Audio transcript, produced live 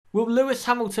Will Lewis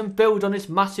Hamilton build on his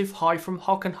massive high from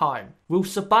Hockenheim? Will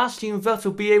Sebastian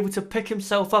Vettel be able to pick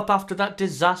himself up after that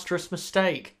disastrous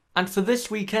mistake? And for this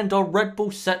weekend, are Red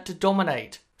Bull set to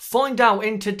dominate? Find out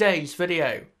in today's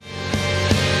video.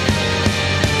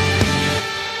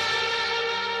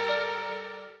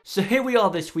 So here we are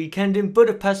this weekend in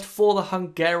Budapest for the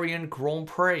Hungarian Grand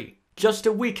Prix. Just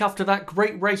a week after that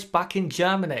great race back in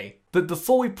Germany. But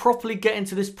before we properly get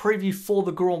into this preview for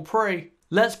the Grand Prix,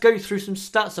 let's go through some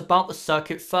stats about the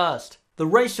circuit first. The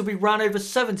race will be ran over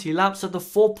 70 laps at the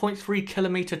 4.3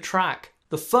 kilometre track.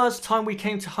 The first time we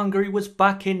came to Hungary was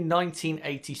back in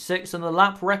 1986 and the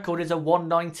lap record is a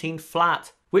 1:19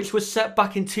 flat, which was set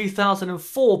back in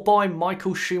 2004 by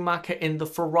Michael Schumacher in the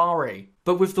Ferrari.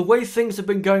 But with the way things have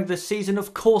been going this season,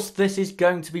 of course this is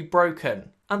going to be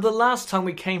broken. And the last time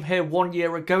we came here 1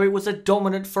 year ago, it was a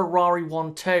dominant Ferrari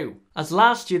 1-2. As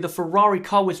last year, the Ferrari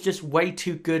car was just way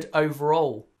too good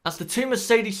overall. As the two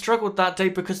Mercedes struggled that day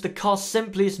because the car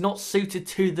simply is not suited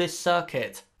to this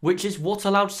circuit, which is what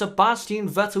allowed Sebastian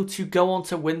Vettel to go on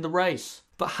to win the race.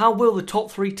 But how will the top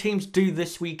three teams do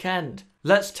this weekend?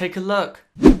 Let's take a look.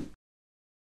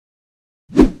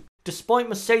 Despite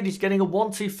Mercedes getting a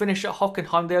 1-2 finish at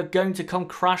Hockenheim, they are going to come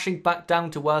crashing back down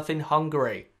to earth in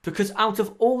Hungary. Because out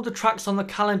of all the tracks on the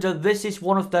calendar, this is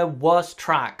one of their worst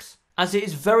tracks, as it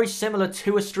is very similar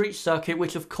to a street circuit,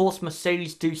 which of course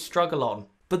Mercedes do struggle on.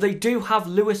 But they do have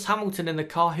Lewis Hamilton in the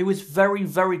car, who is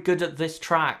very good at this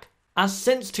track, as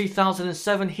since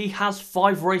 2007 he has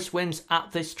 5 race wins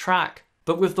at this track.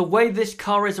 But with the way this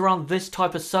car is around this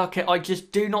type of circuit, I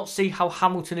just do not see how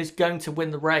Hamilton is going to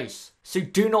win the race. So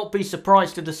do not be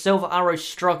surprised if the Silver Arrows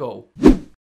struggle.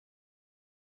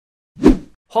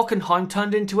 Hockenheim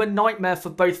turned into a nightmare for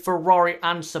both Ferrari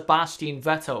and Sebastian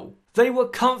Vettel. They were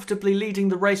comfortably leading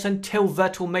the race until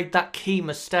Vettel made that key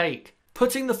mistake,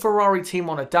 putting the Ferrari team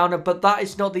on a downer, but that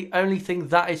is not the only thing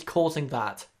that is causing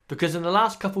that. Because in the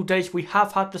last couple of days we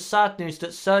have had the sad news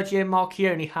that Sergio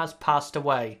Marchionne has passed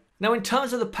away. Now in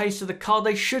terms of the pace of the car,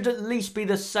 they should at least be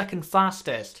the second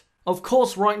fastest. Of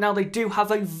course right now they do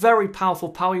have a very powerful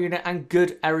power unit and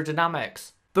good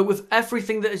aerodynamics. But with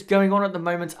everything that is going on at the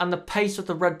moment and the pace of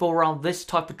the Red Bull around this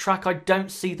type of track, I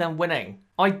don't see them winning.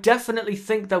 I definitely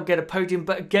think they'll get a podium,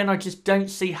 but again I just don't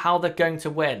see how they're going to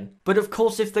win. But of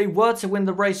course if they were to win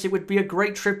the race, it would be a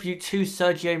great tribute to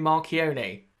Sergio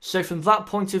Marchionne. So from that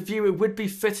point of view, it would be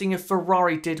fitting if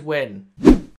Ferrari did win.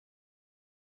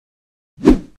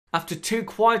 After 2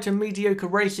 quiet and mediocre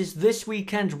races, this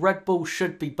weekend Red Bull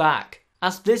should be back,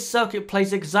 as this circuit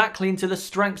plays exactly into the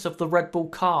strengths of the Red Bull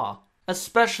car,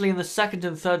 especially in the second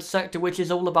and third sector, which is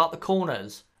all about the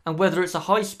corners. And whether it's a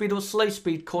high speed or slow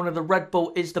speed corner, the Red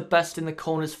Bull is the best in the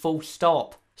corners, full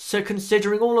stop. So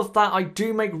considering all of that, I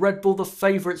do make Red Bull the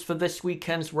favourites for this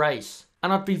weekend's race.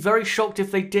 And I'd be very shocked if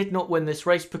they did not win this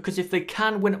race, because if they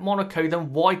can win at Monaco,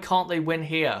 then why can't they win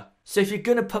here? So if you're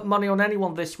going to put money on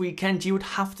anyone this weekend, you would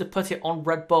have to put it on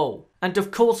Red Bull. And of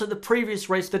course at the previous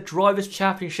race, the Drivers'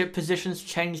 Championship positions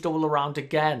changed all around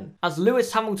again, as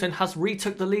Lewis Hamilton has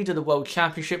retook the lead of the World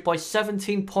Championship by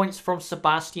 17 points from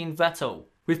Sebastian Vettel,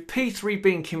 with P3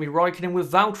 being Kimi Räikkönen,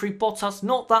 with Valtteri Bottas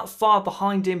not that far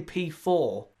behind in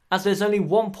P4, as there's only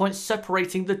 1 point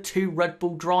separating the 2 Red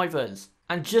Bull drivers.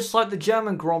 And just like the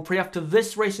German Grand Prix, after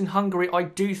this race in Hungary, I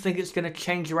do think it's going to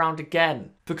change around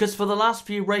again. Because for the last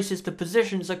few races, the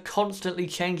positions are constantly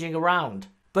changing around.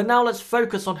 But now let's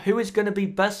focus on who is going to be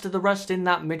best of the rest in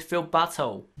that midfield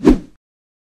battle.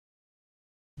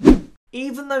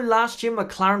 Even though last year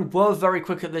McLaren were very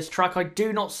quick at this track, I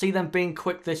do not see them being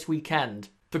quick this weekend.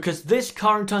 Because this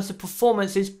car in terms of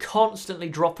performance is constantly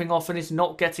dropping off and is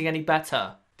not getting any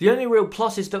better. The only real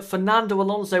plus is that Fernando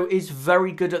Alonso is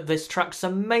very good at this track, so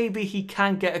maybe he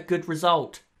can get a good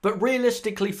result. But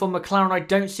realistically for McLaren, I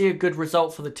don't see a good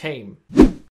result for the team.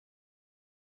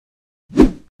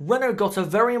 Renault got a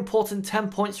very important 10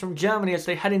 points from Germany as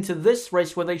they head into this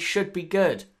race where they should be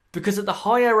good. Because at the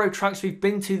high aero tracks we've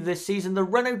been to this season, the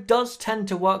Renault does tend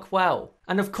to work well.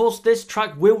 And of course this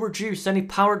track will reduce any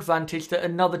power advantage that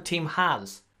another team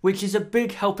has, which is a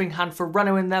big helping hand for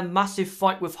Renault in their massive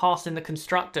fight with Haas in the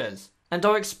Constructors. And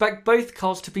I expect both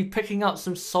cars to be picking up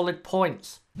some solid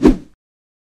points.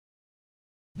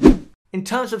 In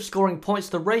terms of scoring points,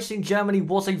 the race in Germany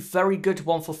was a very good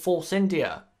one for Force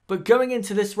India. But going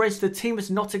into this race, the team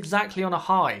is not exactly on a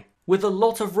high, with a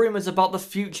lot of rumours about the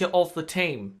future of the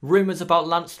team. Rumours about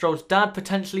Lance Stroll's dad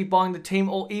potentially buying the team,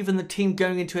 or even the team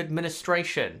going into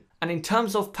administration. And in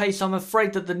terms of pace, I'm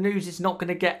afraid that the news is not going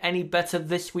to get any better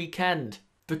this weekend.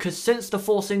 Because since the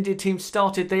Force India team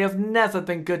started, they have never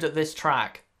been good at this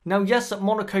track. Now yes, at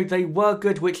Monaco they were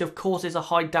good, which of course is a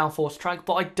high downforce track,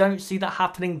 but I don't see that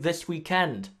happening this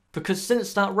weekend. Because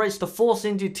since that race, the Force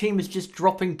India team is just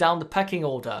dropping down the pecking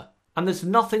order. And there's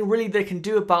nothing really they can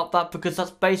do about that because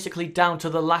that's basically down to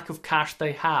the lack of cash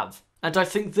they have. And I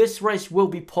think this race will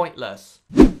be pointless.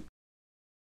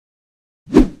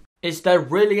 Is there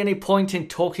really any point in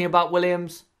talking about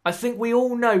Williams? I think we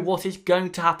all know what is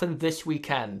going to happen this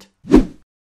weekend.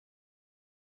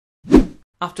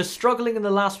 After struggling in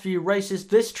the last few races,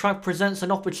 this track presents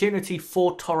an opportunity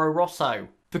for Toro Rosso.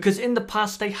 Because in the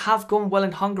past they have gone well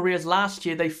in Hungary, as last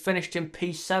year they finished in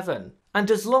P7. And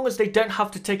as long as they don't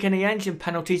have to take any engine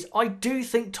penalties, I do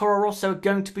think Toro Rosso are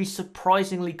going to be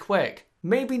surprisingly quick.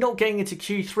 Maybe not getting into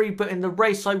Q3, but in the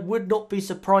race I would not be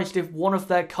surprised if one of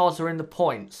their cars are in the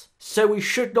points. So we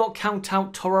should not count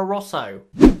out Toro Rosso.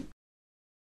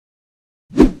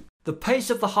 The pace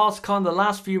of the Haas car in the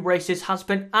last few races has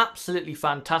been absolutely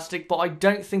fantastic, but I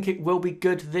don't think it will be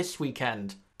good this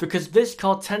weekend. Because this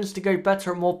car tends to go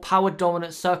better at more power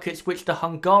dominant circuits, which the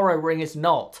Hungaroring is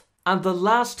not. And the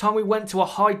last time we went to a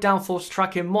high downforce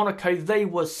track in Monaco, they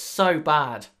were so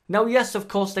bad. Now yes, of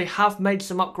course they have made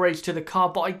some upgrades to the car,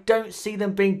 but I don't see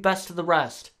them being best of the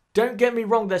rest. Don't get me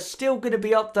wrong, they're still going to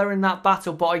be up there in that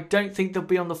battle, but I don't think they'll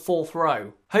be on the 4th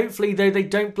row. Hopefully though they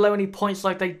don't blow any points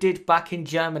like they did back in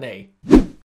Germany.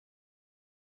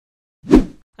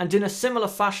 And in a similar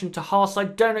fashion to Haas, I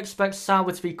don't expect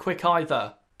Sauber to be quick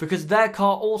either, because their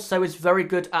car also is very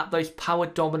good at those power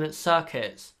dominant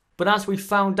circuits. But as we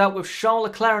found out with Charles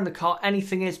Leclerc in the car,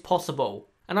 anything is possible.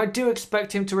 And I do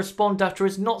expect him to respond after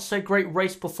his not so great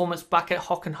race performance back at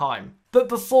Hockenheim. But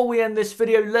before we end this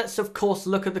video, let's of course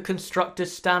look at the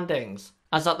Constructors' standings.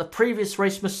 As at the previous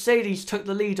race, Mercedes took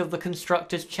the lead of the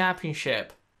Constructors'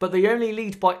 Championship. But they only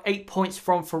lead by 8 points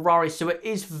from Ferrari, so it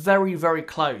is very, very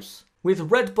close.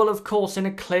 With Red Bull of course in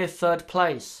a clear 3rd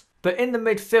place. But in the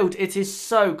midfield it is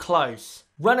so close.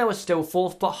 Renault is still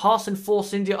 4th, but Haas and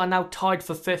Force India are now tied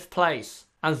for 5th place.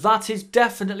 And that is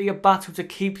definitely a battle to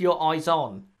keep your eyes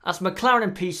on, as McLaren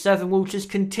in P7 will just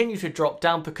continue to drop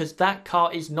down because that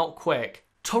car is not quick.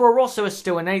 Toro Rosso is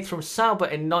still in 8th from Sauber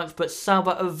in 9th, but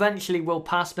Sauber eventually will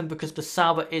pass them because the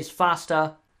Sauber is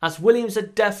faster, as Williams are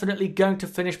definitely going to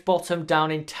finish bottom down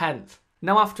in 10th.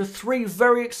 Now after 3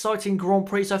 very exciting Grand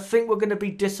Prix, I think we're going to be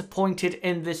disappointed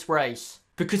in this race.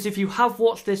 Because if you have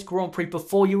watched this Grand Prix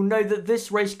before, you'll know that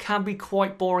this race can be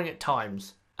quite boring at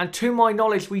times. And to my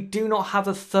knowledge, we do not have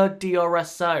a 3rd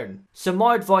DRS zone. So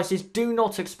my advice is do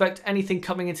not expect anything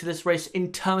coming into this race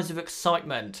in terms of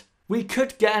excitement. We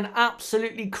could get an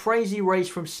absolutely crazy race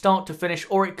from start to finish,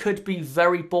 or it could be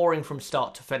very boring from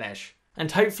start to finish.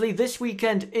 And hopefully this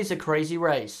weekend is a crazy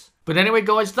race. But anyway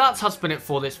guys, that has been it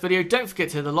for this video. Don't forget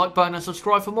to hit the like button and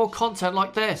subscribe for more content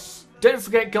like this. Don't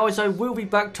forget guys, I will be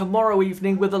back tomorrow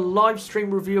evening with a live stream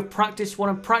review of Practice 1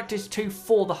 and Practice 2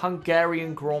 for the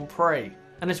Hungarian Grand Prix.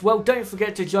 And as well, don't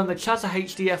forget to join the Chatter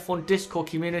HD F1 Discord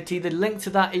community. The link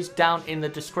to that is down in the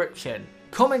description.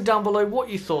 Comment down below what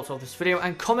you thought of this video,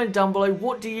 and comment down below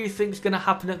what do you think is going to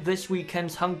happen at this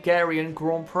weekend's Hungarian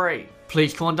Grand Prix.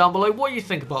 Please comment down below what you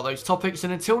think about those topics,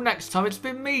 and until next time, it's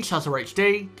been me, Chatter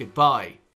HD. Goodbye.